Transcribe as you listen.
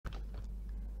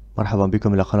مرحبا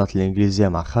بكم إلى قناة الإنجليزية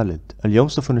مع خالد. اليوم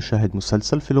سوف نشاهد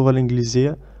مسلسل في اللغة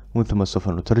الإنجليزية، ومن ثم سوف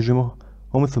نترجمه،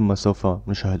 ومن ثم سوف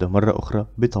نشاهده مرة أخرى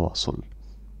بتواصل.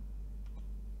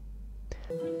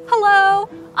 Hello,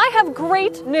 I have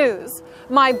great news.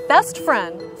 My best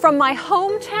friend from my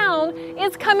hometown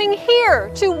is coming here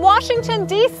to Washington,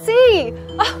 D.C.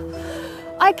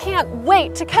 I can't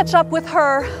wait to catch up with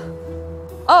her.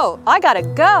 Oh, I gotta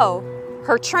go.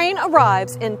 Her train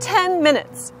arrives in 10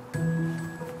 minutes.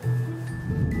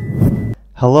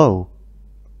 Hello,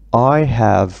 I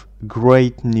have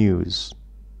great news.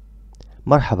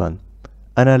 مرحبا،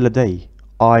 أنا لدي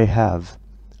I have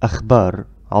أخبار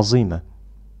عظيمة.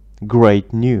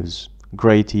 Great news.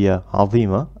 Great هي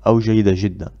عظيمة أو جيدة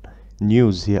جدا.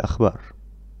 News هي أخبار.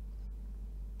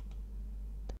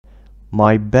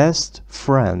 My best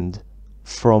friend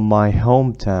from my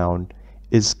hometown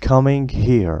is coming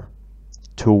here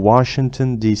to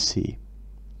Washington, D.C.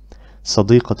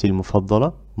 صديقتي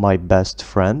المفضلة my best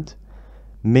friend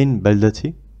من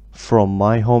بلدتي from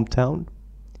my hometown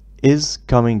is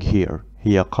coming here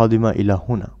هي قادمة إلى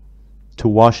هنا to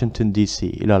Washington DC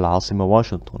إلى العاصمة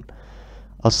واشنطن.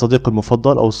 الصديق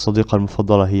المفضل أو الصديقة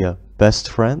المفضلة هي best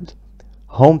friend.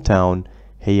 hometown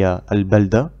هي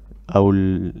البلدة أو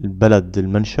البلد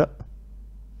المنشأ.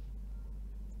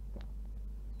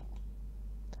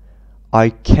 I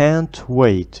can't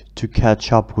wait to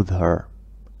catch up with her.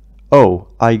 Oh,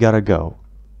 I gotta go.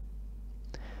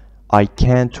 I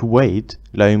can't wait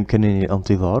لا يمكنني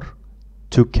الانتظار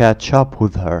to catch up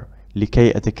with her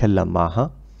لكي أتكلم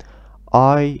معها.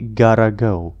 I gotta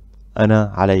go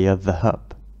أنا علي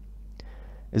الذهاب.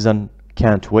 إذن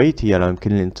can't wait هي لا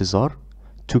يمكنني الانتظار.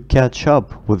 To catch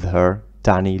up with her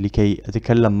تعني لكي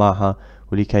أتكلم معها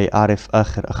ولكي أعرف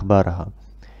آخر أخبارها.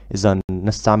 إذن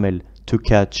نستعمل to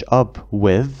catch up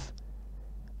with،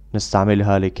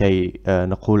 نستعملها لكي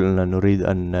نقول أننا نريد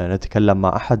أن نتكلم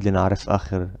مع أحد لنعرف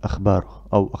آخر أخباره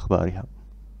أو أخبارها.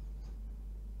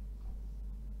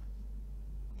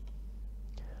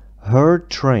 Her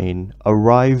train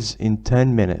arrives in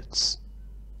 10 minutes.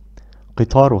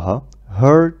 قطارها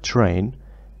her train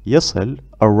يصل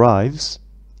arrives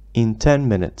in 10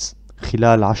 minutes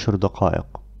خلال 10 دقائق.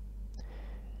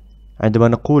 عندما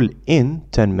نقول in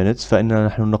 10 minutes فإننا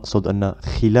نحن نقصد أن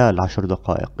خلال 10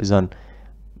 دقائق. إذن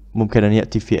ممكن أن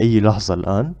يأتي في أي لحظة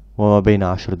الآن وما بين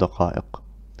 10 دقائق.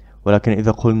 ولكن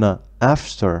إذا قلنا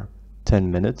after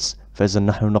 10 minutes فإذا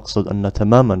نحن نقصد أن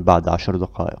تماما بعد 10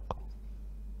 دقائق.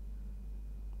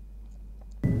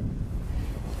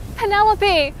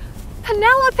 Penelope!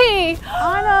 Penelope!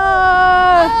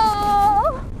 Anna!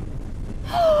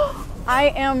 Oh. I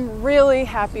am really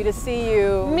happy to see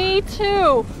you. Me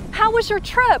too. How was your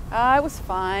trip? I was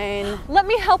fine. Let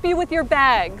me help you with your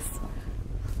bags.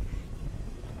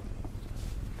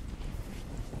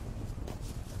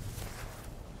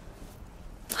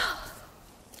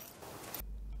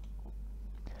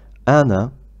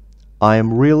 Anna, I am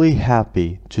really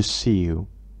happy to see you.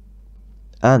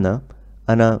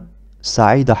 أنا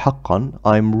سعيدة حقا.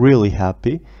 I'm really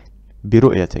happy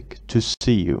برؤيتك. To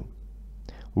see you.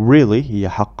 Really هي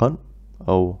حقا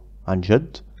أو عن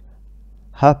جد.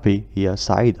 Happy هي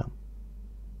سعيدة.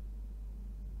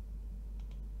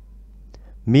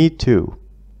 Me too.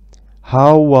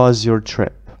 How was your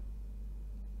trip?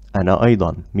 أنا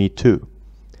أيضا. Me too.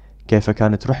 كيف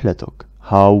كانت رحلتك?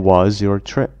 How was your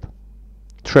trip?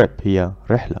 Trip هي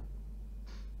رحلة.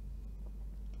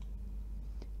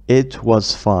 It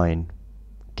was fine.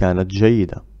 كانت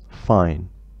جيدة. Fine.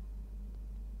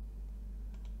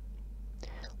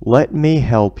 Let me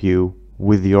help you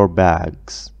with your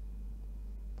bags.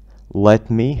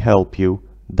 Let me help you.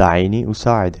 دعيني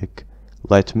أساعدك.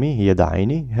 Let me هي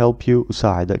دعيني. Help you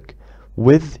أساعدك.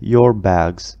 With your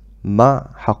bags. مع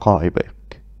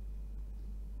حقائبك.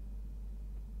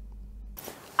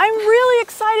 I'm really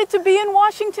excited to be in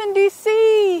Washington,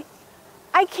 D.C.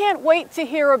 I can't wait to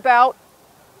hear about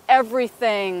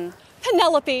everything.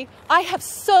 Penelope, I have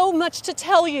so much to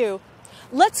tell you.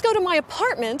 Let's go to my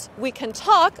apartment. We can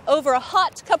talk over a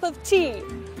hot cup of tea.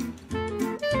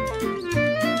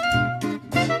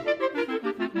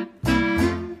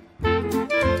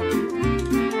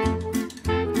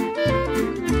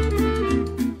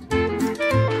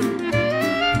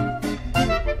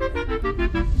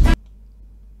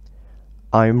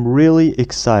 I'm really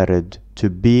excited to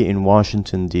be in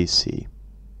Washington, D.C.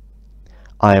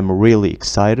 I am really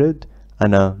excited.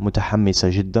 أنا متحمسة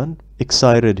جدا.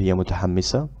 Excited هي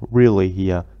متحمسة. Really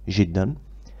هي جدا.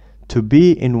 To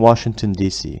be in Washington,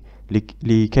 D.C.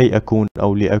 لكي أكون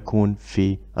أو لأكون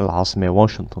في العاصمة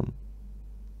واشنطن.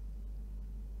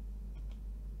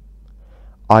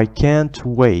 I can't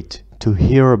wait to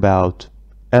hear about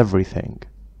everything.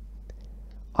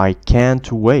 I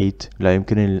can't wait لا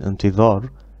يمكنني الانتظار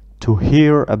to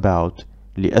hear about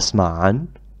لأسمع عن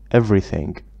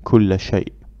everything كل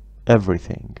شيء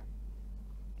everything.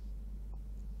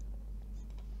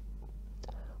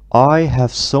 I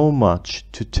have so much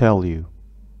to tell you.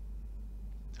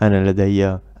 أنا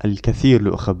لدي الكثير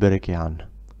لأخبرك عنه.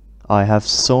 I have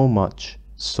so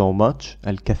much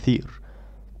الكثير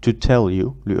to tell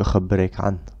you لأخبرك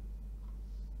عنه.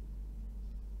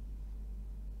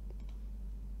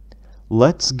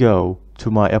 Let's go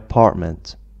to my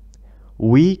apartment.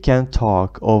 We can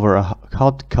talk over a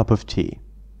hot cup of tea.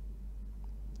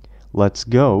 Let's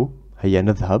go هيا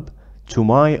نذهب to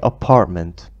my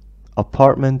apartment.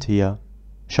 Apartment هي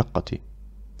شقتي.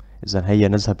 إذن هيا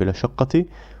نذهب إلى شقتي.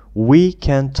 We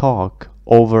can talk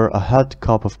over a hot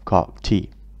cup of tea.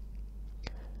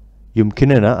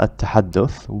 يمكننا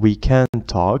التحدث. We can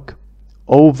talk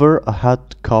over a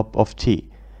hot cup of tea.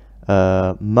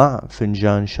 مع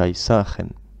فنجان شاي ساخن.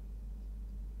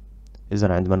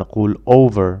 إذن عندما نقول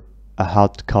over a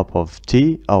hot cup of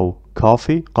tea أو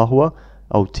coffee قهوة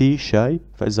أو tea شاي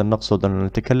فإذا نقصد أن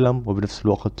نتكلم وبنفس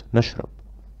الوقت نشرب.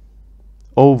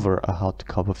 Over a hot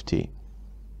cup of tea.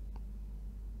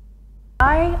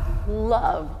 I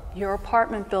love your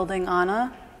apartment building,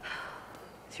 Anna.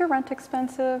 Is your rent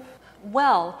expensive?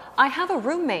 Well, I have a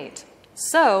roommate,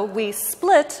 so we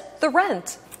split the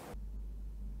rent.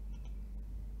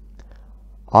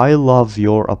 I love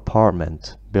your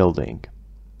apartment building,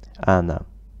 Anna.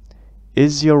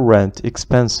 Is your rent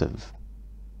expensive?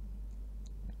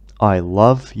 I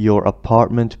love your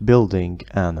apartment building,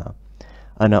 Anna.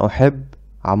 أنا أحب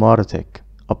عمارتك.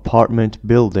 Apartment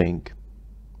building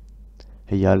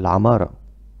هي العمارة.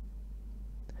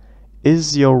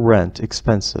 Is your rent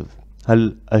expensive?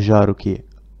 هل أجارك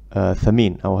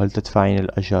ثمين أو هل تدفعين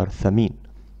الأجار ثمين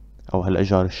أو هل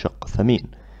أجار الشقة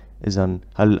ثمين؟ إذن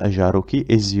هل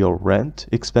أجارك is your rent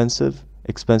expensive؟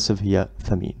 expensive هي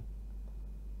ثمين.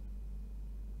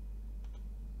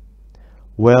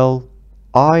 Well,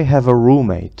 I have a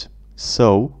roommate,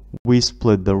 so we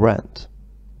split the rent.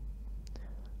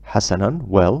 حسنا,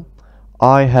 well,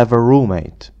 I have a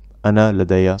roommate. أنا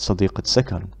لدي صديقة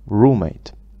سكن.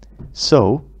 Roommate.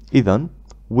 So, إذن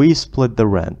we split the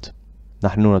rent.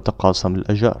 نحن نتقاسم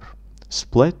الأجار.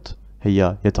 Split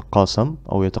هي يتقاسم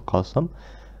أو يتقاسم.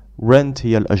 Rent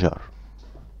هي الأجار.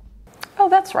 Oh,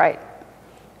 that's right.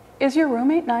 Is your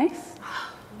roommate nice?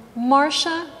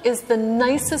 Marcia is the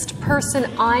nicest person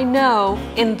I know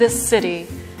in this city.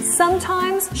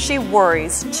 Sometimes she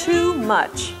worries too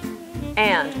much.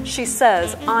 And she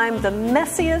says I'm the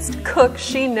messiest cook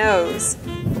she knows.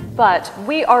 But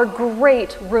we are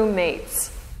great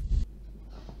roommates.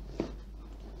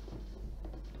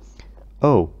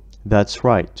 Oh, that's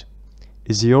right.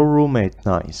 Is your roommate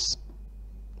nice?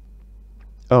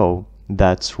 Oh,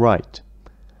 that's right.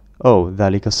 Oh,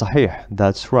 ذلك صحيح.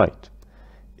 That's right.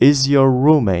 Is your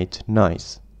roommate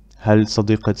nice? هل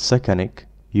صديقة سكنك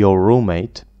your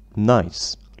roommate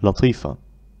nice لطيفة؟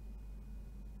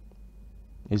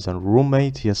 إذن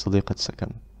roommate هي صديقة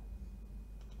سكن.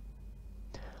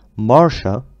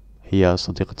 Marcia هي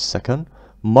صديقة السكن.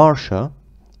 Marcia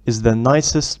is the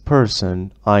nicest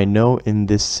person I know in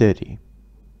this city.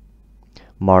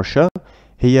 Marcia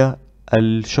هي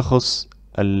الشخص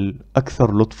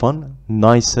الأكثر لطفا.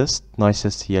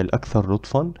 nicest هي الأكثر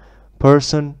لطفا.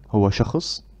 person هو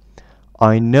شخص.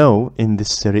 I know in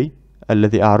this city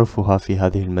الذي أعرفها في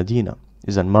هذه المدينة.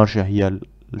 إذن مارشا هي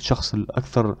الشخص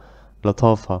الأكثر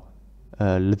لطافة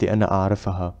الذي أنا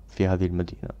أعرفها في هذه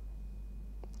المدينة.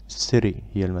 city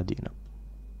هي المدينة.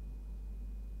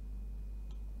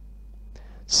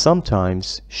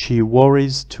 Sometimes she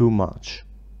worries too much.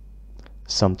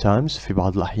 Sometimes في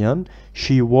بعض الأحيان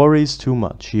she worries too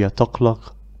much هي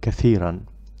تقلق كثيرا.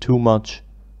 too much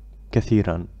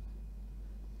كثيرا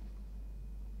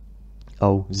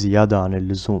أو زيادة عن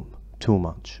اللزوم. too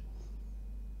much.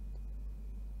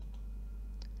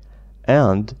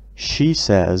 And she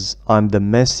says I'm the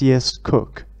messiest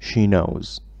cook she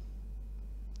knows.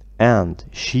 And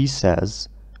she says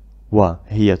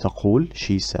وهي تقول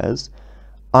she says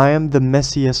I am the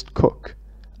messiest cook.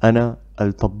 أنا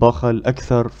الطباخة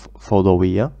الأكثر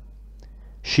فوضوية.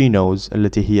 she knows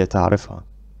التي هي تعرفها.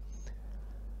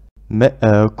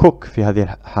 cook في هذه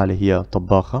الحالة هي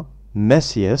طباخة.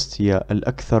 messiest هي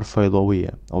الأكثر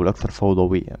فوضوية أو الأكثر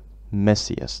فوضوية.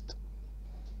 messiest.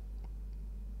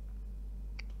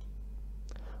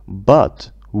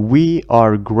 But we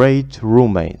are great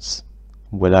roommates.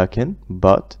 ولكن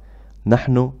but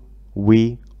نحن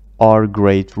we are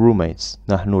great roommates.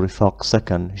 نحن رفاق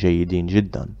سكن جيدين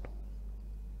جدا.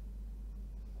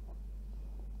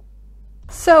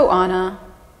 So, Anna,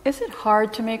 is it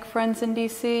hard to make friends in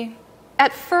DC?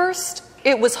 At first,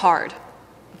 it was hard.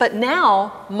 But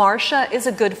now, Marcia is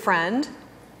a good friend.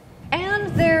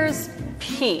 And there's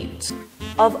Pete.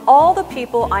 Of all the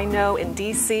people I know in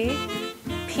DC,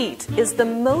 Pete is the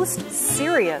most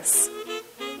serious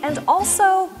and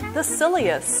also the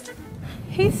silliest.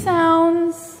 He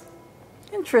sounds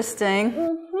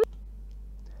interesting.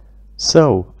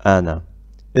 So, Anna,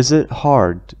 is it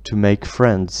hard to make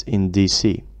friends in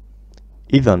DC?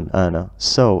 إذن أنا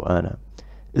so أنا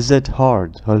is it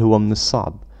hard هل هو من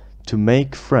الصعب to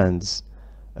make friends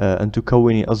أن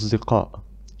تكوني أصدقاء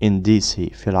in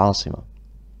DC في العاصمة.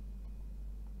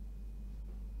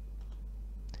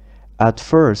 At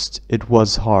first it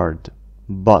was hard,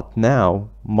 but now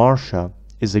Marcia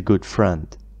is a good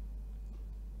friend.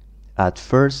 At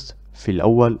first في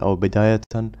الأول أو بداية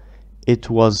it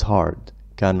was hard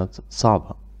كانت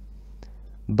صعبة.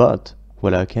 But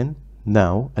ولكن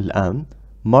now الآن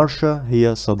Marcia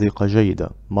هي صديقة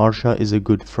جيدة. Marcia is a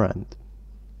good friend.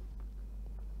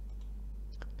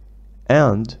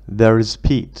 And there is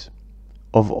Pete.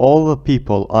 Of all the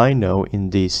people I know in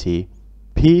DC,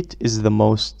 Pete is the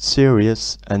most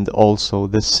serious and also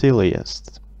the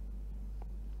silliest.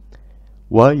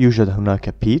 ويوجد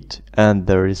هناك Pete and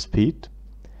there is Pete.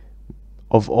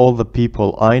 Of all the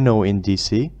people I know in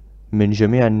DC, من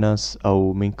جميع الناس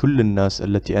أو من كل الناس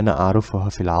التي أنا أعرفها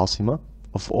في العاصمة,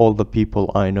 of all the people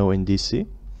I know in DC,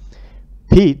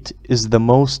 Pete is the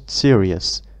most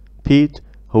serious. Pete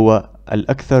هو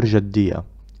الأكثر جدية.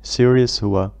 Serious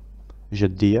هو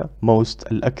جدية. Most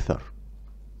الأكثر.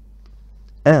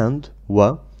 And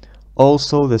و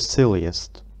also the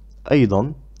silliest.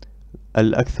 أيضا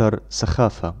الأكثر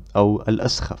سخافة أو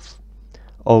الأسخف.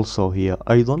 Also هي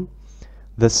أيضا.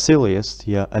 The silliest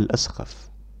هي الأسخف.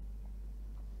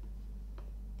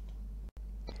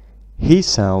 He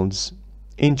sounds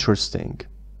interesting.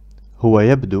 هو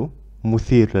يبدو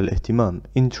مثير للاهتمام.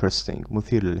 Interesting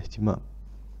مثير للاهتمام.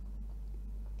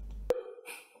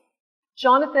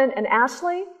 Jonathan and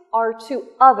Ashley are two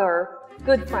other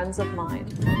good friends of mine.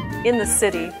 In the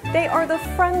city, they are the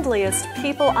friendliest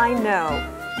people I know.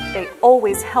 They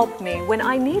always help me when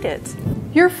I need it.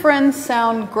 Your friends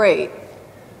sound great.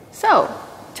 So,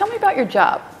 tell me about your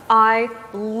job. I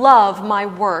love my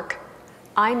work.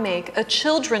 I make a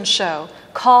children's show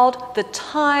called The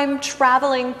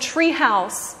Time-Traveling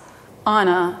Treehouse.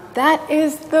 Anna, that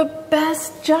is the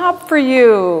best job for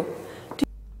you.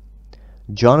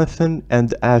 Jonathan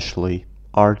and Ashley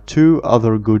are two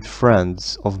other good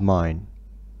friends of mine.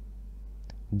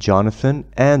 Jonathan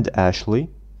and Ashley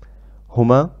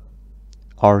هما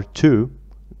are two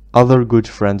other good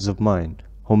friends of mine.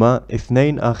 هما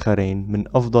اثنين آخرين من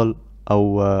أفضل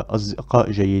أو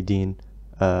أصدقاء جيدين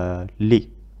لي.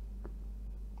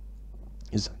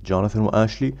 إذا جوناثان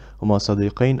وآشلي هما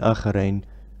صديقين آخرين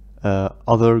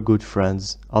other good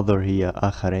friends. other هي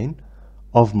آخرين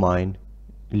of mine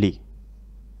لي.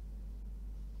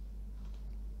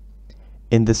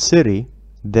 In the city,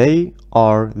 they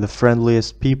are the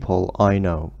friendliest people I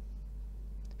know.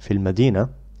 في المدينة,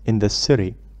 in the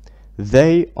city,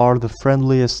 they are the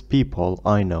friendliest people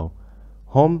I know.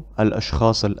 هم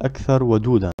الأشخاص الأكثر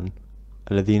ودودا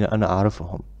الذين أنا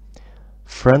أعرفهم.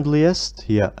 Friendliest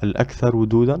هي الأكثر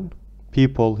ودودا.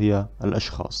 People هي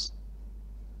الأشخاص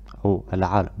أو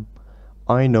العالم.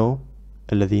 I know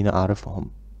الذين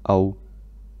أعرفهم أو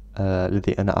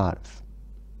الذي أنا أعرف.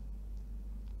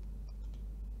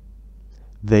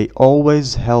 They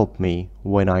always help me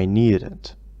when I need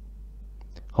it.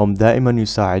 هم دائما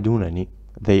يساعدونني.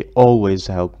 They always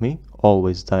help me.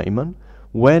 Always دائما.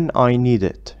 When I need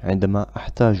it. عندما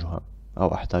أحتاجها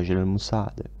أو أحتاج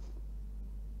للمساعدة.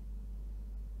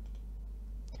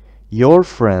 Your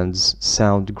friends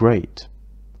sound great.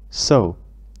 So,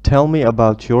 tell me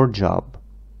about your job.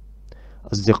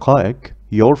 أصدقائك,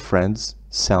 your friends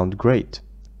sound great.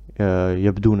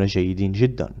 يبدون جيدين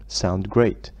جدا. Sound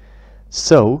great.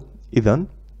 So, إذن,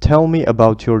 tell me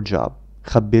about your job.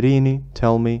 خبريني,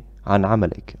 tell me عن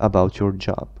عملك. About your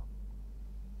job.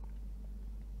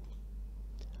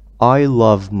 I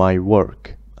love my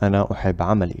work. أنا أحب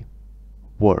عملي.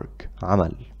 Work,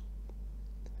 عمل.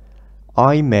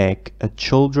 I make a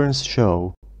children's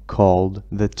show called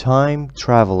The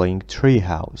Time-Traveling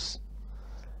Treehouse.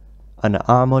 أنا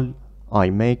أعمل I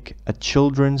make a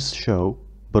children's show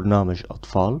برنامج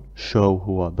أطفال. Show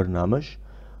هو برنامج.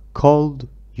 Called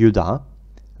يدعى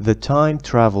The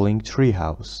Time-Traveling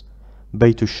Treehouse.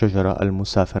 بيت الشجرة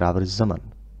المسافر عبر الزمن.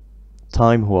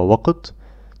 Time هو وقت.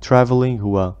 Traveling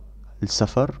هو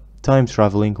السفر. Time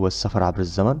traveling هو السفر عبر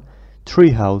الزمن.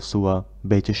 Treehouse هو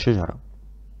بيت الشجرة.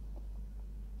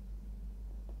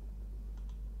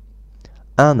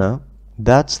 أنا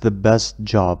that's the best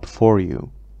job for you.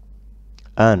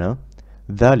 أنا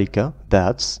ذلك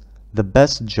that's the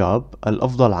best job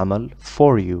الأفضل عمل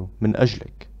for you من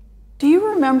أجلك. Do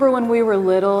you remember when we were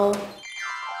little?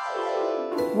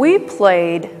 We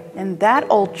played in that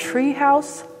old tree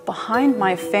house behind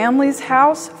my family's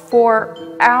house for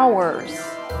hours.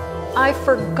 I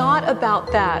forgot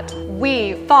about that.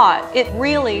 We thought it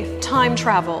really time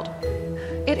traveled.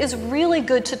 It is really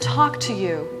good to talk to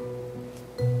you.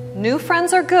 New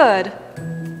friends are good,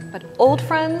 but old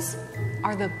friends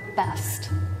are the best.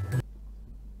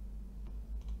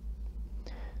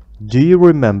 Do you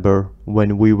remember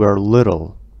when we were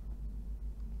little?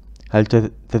 هل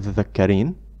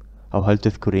تتذكرين أو هل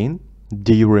تذكرين؟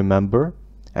 Do you remember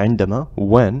عندما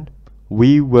when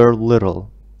we were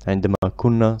little عندما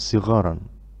كنا صغارا.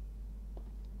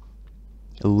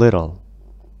 Little.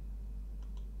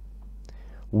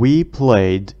 We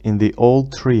played in the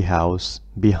old tree house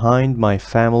behind my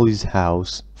family's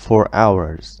house for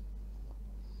hours.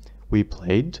 We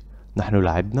played نحن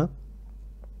لعبنا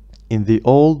in the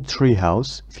old tree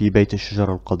house في بيت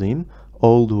الشجر القديم.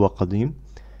 Old هو قديم.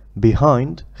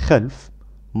 Behind خلف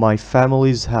my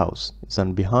family's house.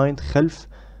 إذن behind خلف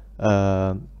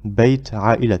بيت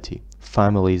عائلتي.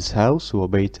 Family's house هو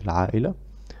بيت العائلة.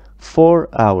 For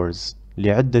hours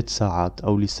لعدة ساعات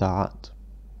أو لساعات.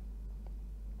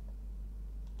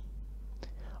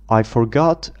 I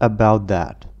forgot about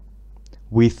that.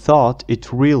 We thought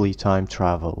it really time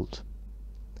traveled.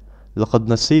 لقد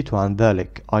نسيت عن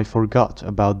ذلك. I forgot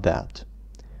about that.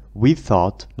 We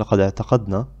thought لقد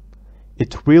اعتقدنا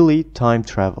it really time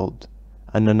traveled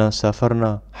أننا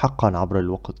سافرنا حقا عبر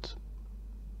الوقت.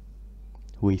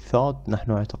 We thought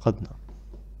نحن اعتقدنا.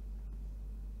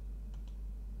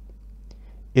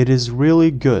 It is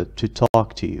really good to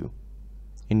talk to you.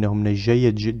 إنه من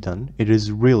الجيد جدا. It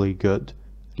is really good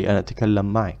لأن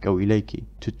أتكلم معك أو إليك.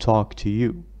 To talk to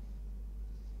you.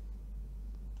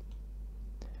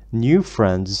 New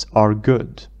friends are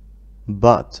good,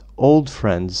 but old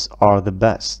friends are the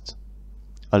best.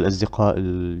 الأصدقاء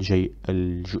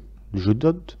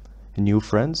الجدد new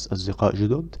friends أصدقاء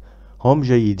جدد هم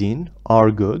جيدين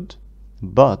are good,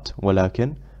 but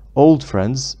ولكن old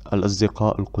friends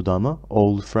الأصدقاء القدامى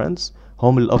old friends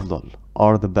هم الأفضل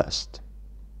are the best.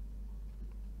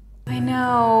 I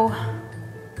know.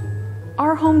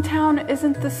 Our hometown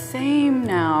isn't the same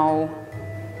now.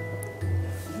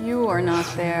 You are not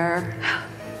there.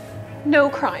 No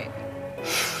crying.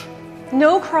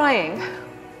 No crying.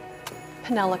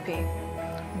 Penelope,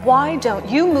 why don't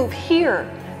you move here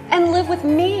and live with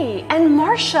me and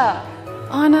Marcia?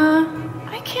 Anna,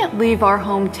 I can't leave our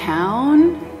hometown.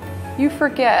 You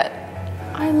forget.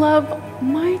 I love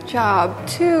my job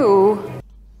too.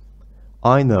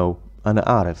 I know. أنا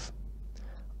أعرف.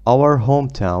 Our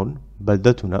hometown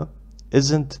بلدتنا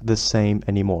isn't the same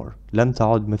anymore. لم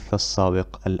تعد مثل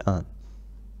السابق الآن.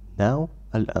 Now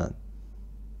الآن.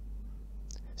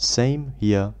 Same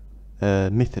هي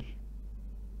مثل.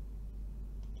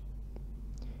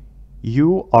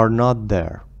 You are not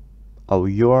there أو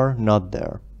you are not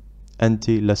there. أنت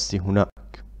لست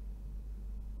هناك.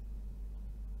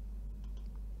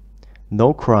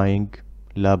 No crying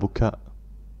لا بكاء.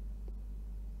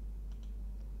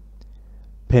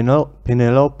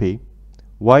 Penelope,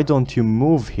 why don't you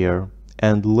move here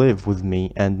and live with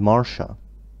me and Marcia?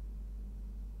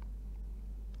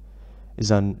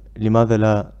 إذن لماذا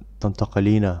لا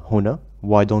تنتقلين هنا?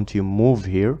 Why don't you move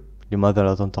here? لماذا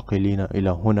لا تنتقلين إلى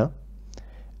هنا?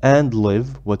 And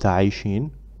live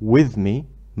وتعيشين with me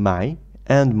معي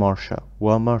and Marcia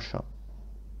ومارشا.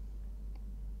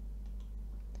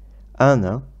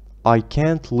 أنا I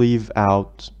can't leave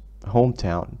out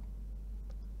hometown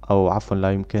أو عفوا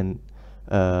لا يمكن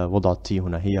وضع T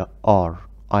هنا هي R.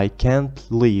 I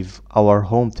can't leave our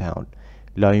hometown.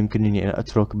 لا يمكنني أن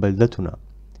أترك بلدتنا.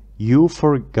 You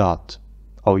forgot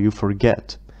أو you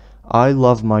forget. I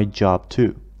love my job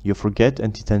too. You forget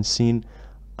أنت تنسين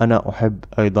أنا أحب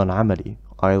أيضا عملي.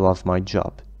 I love my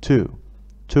job too.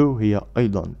 Too هي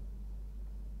أيضا.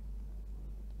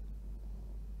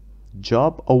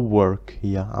 Job أو work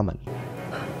هي عمل.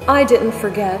 I didn't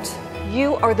forget.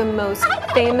 You are the most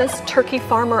famous turkey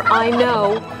farmer I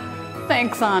know.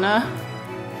 Thanks, Anna.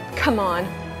 Come on,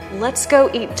 let's go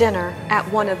eat dinner at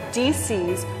one of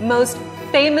DC's most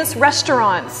famous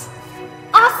restaurants.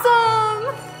 Awesome!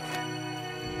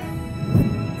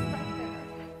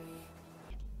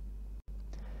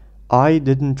 I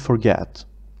didn't forget.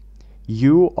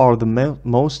 You are the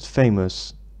most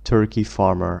famous turkey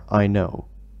farmer I know.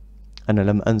 أنا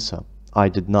لم أنسى. I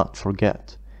did not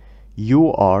forget.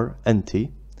 You are أنت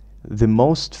the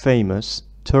most famous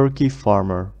turkey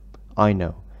farmer I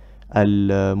know.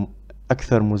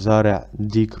 أكثر مزارع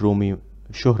ديك رومي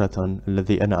شهرة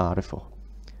الذي أنا أعرفه.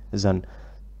 إذن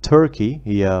turkey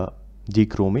هي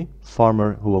ديك رومي،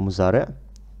 farmer هو مزارع،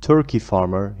 turkey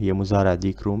farmer هي مزارع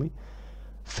ديك رومي،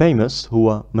 famous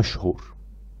هو مشهور.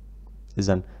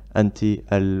 إذن أنت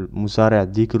المزارع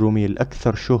ديك الرومي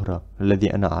الأكثر شهرة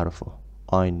الذي أنا أعرفه.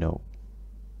 I know.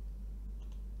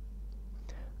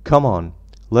 Come on,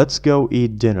 let's go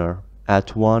eat dinner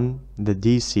at one the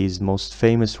DC's most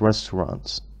famous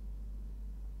restaurants.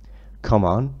 Come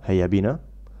on, هيا بنا.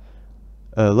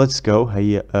 Let's go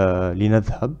هيا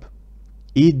لنذهب.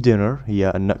 Eat dinner هي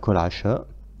أن نأكل عشاء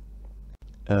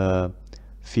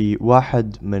في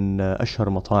واحد من أشهر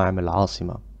مطاعم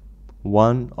العاصمة.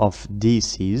 One of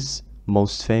DC's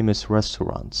most famous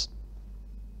restaurants.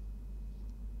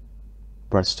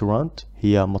 Restaurant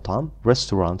هي مطعم،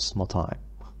 restaurants مطاعم.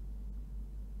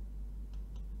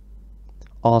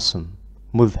 Awesome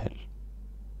مذهل.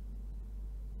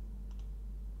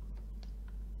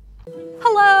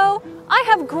 Hello, I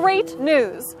have great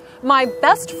news. My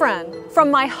best friend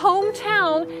from my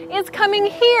hometown is coming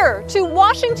here to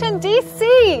Washington,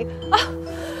 D.C.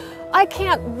 I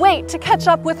can't wait to catch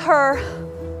up with her.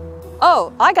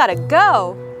 Oh, I gotta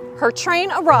go. Her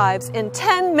train arrives in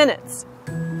 10 minutes.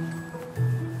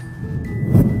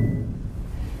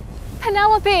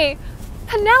 Penelope!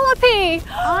 Penelope!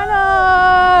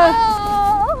 Anna!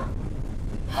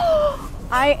 Oh.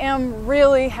 I am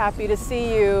really happy to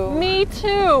see you. Me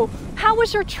too. How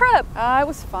was your trip? I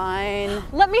was fine.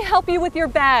 Let me help you with your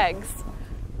bags.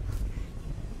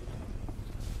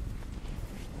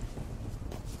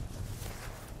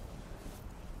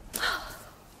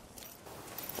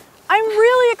 I'm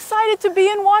really excited to be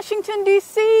in Washington,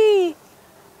 D.C.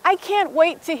 I can't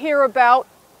wait to hear about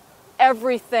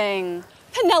everything.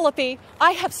 Penelope,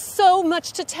 I have so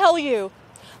much to tell you.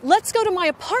 Let's go to my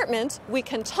apartment. We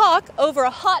can talk over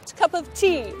a hot cup of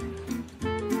tea.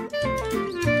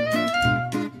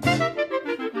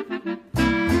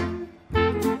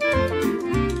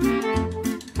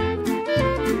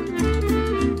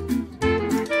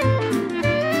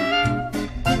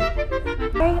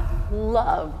 I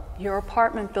love your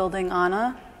apartment building,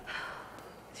 Anna.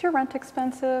 Is your rent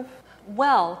expensive?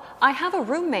 Well, I have a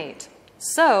roommate,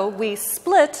 so we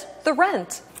split the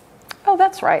rent. Oh,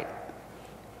 that's right.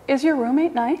 Is your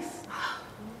roommate nice?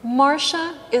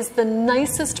 Marcia is the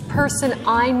nicest person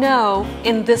I know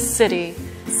in this city.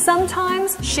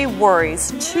 Sometimes she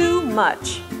worries too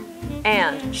much.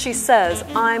 And she says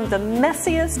I'm the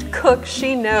messiest cook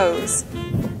she knows.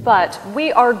 But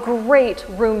we are great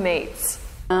roommates.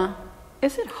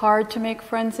 Is it hard to make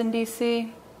friends in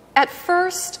D.C.? At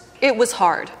first, it was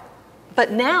hard.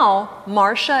 But now,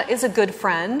 Marcia is a good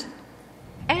friend.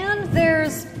 And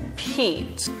there's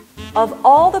Pete. Of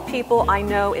all the people I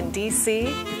know in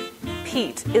D.C.,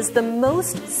 Pete is the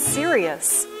most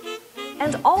serious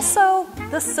and also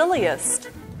the silliest.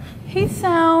 He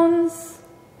sounds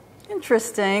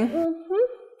interesting.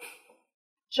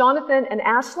 Jonathan and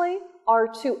Ashley are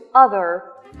two other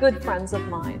good friends of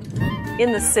mine.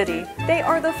 In the city, they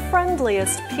are the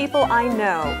friendliest people I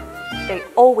know. They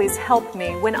always help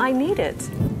me when I need it.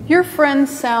 Your friends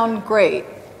sound great.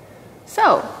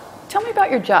 So, tell me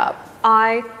about your job.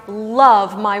 I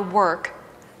love my work.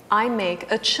 I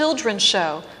make a children's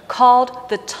show called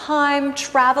The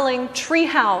Time-Traveling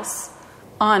Treehouse.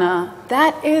 Anna,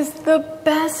 that is the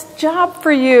best job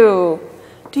for you.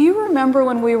 Do you remember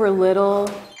when we were little?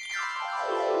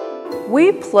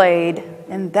 We played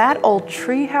in that old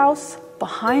treehouse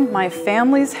behind my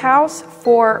family's house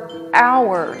for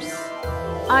hours.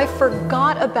 I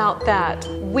forgot about that.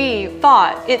 We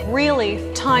thought it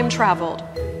really time-traveled.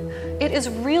 It is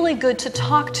really good to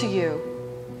talk to you.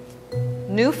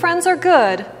 New friends are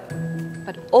good,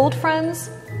 but old friends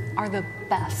are the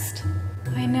best.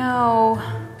 I know.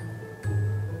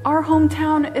 Our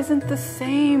hometown isn't the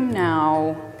same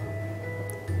now.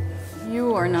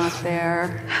 You are not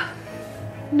there.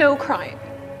 No crying.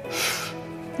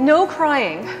 No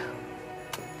crying.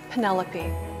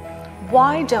 Penelope,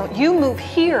 why don't you move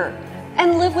here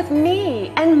and live with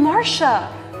me and Marcia?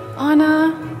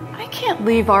 Anna, I can't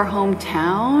leave our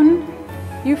hometown.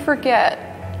 You forget.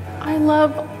 I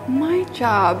love my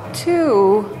job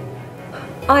too.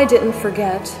 I didn't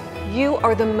forget. You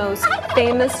are the most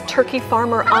famous turkey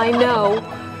farmer I know.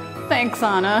 Thanks,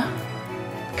 Anna.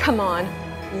 Come on,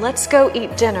 let's go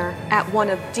eat dinner at one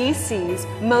of DC's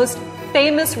most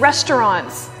famous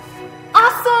restaurants.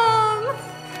 Awesome!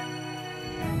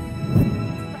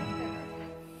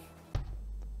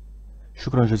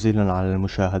 شكرا جزيلا على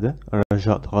المشاهدة.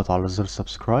 رجاء ضغط على زر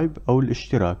سبسكرايب أو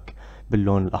الاشتراك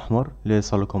باللون الأحمر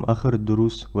ليصلكم آخر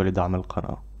الدروس ولدعم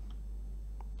القناة.